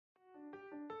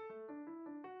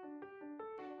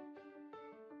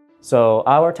So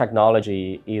our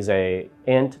technology is a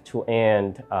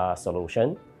end-to-end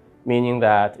solution, meaning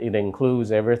that it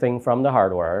includes everything from the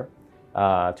hardware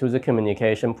to the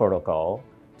communication protocol,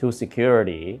 to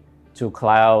security, to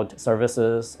cloud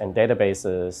services and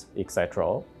databases,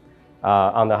 etc.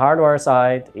 On the hardware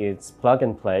side, it's plug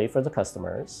and play for the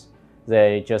customers.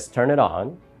 They just turn it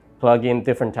on, plug in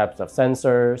different types of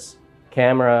sensors,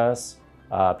 cameras,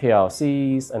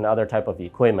 PLCs, and other type of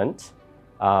equipment.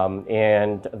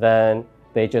 And then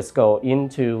they just go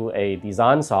into a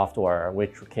design software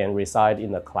which can reside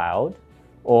in the cloud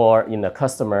or in the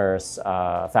customer's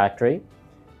factory,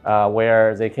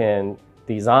 where they can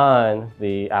design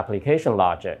the application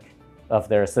logic of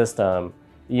their system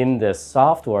in this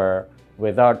software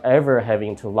without ever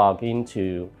having to log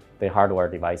into the hardware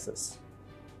devices.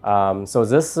 So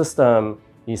this system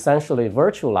essentially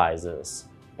virtualizes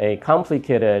a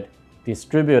complicated,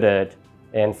 distributed,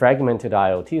 and fragmented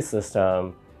IoT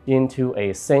system into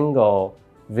a single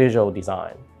visual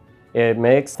design. It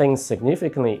makes things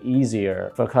significantly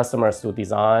easier for customers to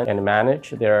design and manage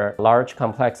their large,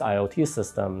 complex IoT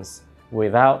systems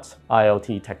without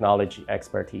IoT technology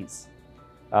expertise.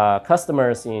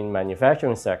 Customers in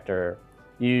manufacturing sector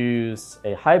use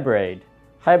a hybrid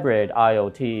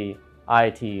IoT,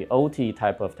 IT, OT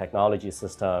type of technology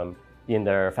system in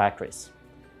their factories.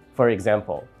 For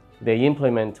example, they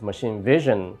implement machine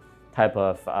vision type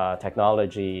of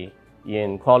technology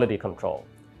in quality control.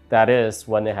 That is,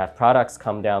 when they have products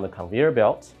come down the conveyor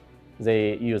belt,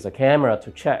 they use a camera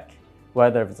to check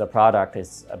whether the product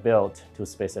is built to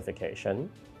specification.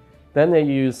 Then they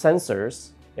use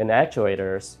sensors and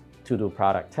actuators to do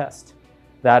product test.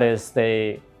 That is,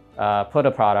 they put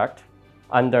a product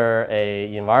under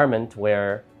an environment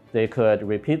where they could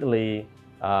repeatedly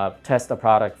test the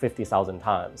product 50,000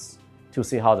 times to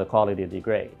see how the quality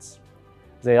degrades.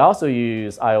 They also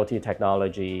use IoT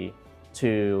technology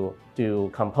to do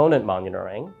component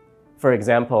monitoring. For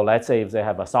example, let's say if they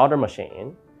have a solder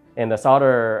machine, and the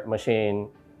solder machine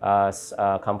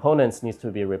components need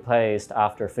to be replaced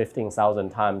after 15,000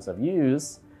 times of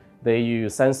use, they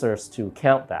use sensors to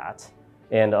count that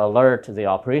and alert the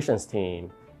operations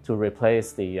team to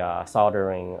replace the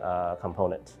soldering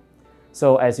component.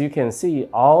 So as you can see,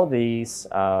 all these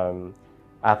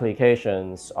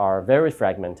applications are very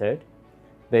fragmented.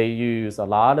 They use a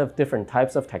lot of different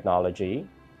types of technology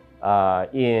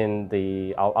on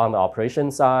the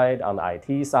operations side, on the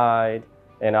IT side,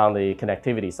 and on the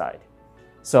connectivity side.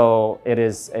 So it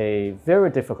is a very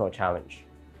difficult challenge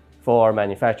for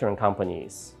manufacturing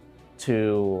companies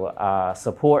to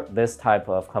support this type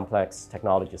of complex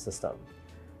technology system.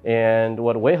 And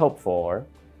what we hope for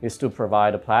is to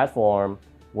provide a platform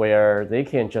where they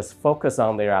can just focus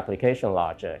on their application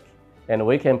logic, and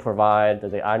we can provide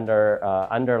the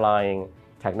underlying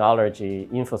technology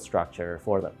infrastructure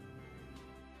for them.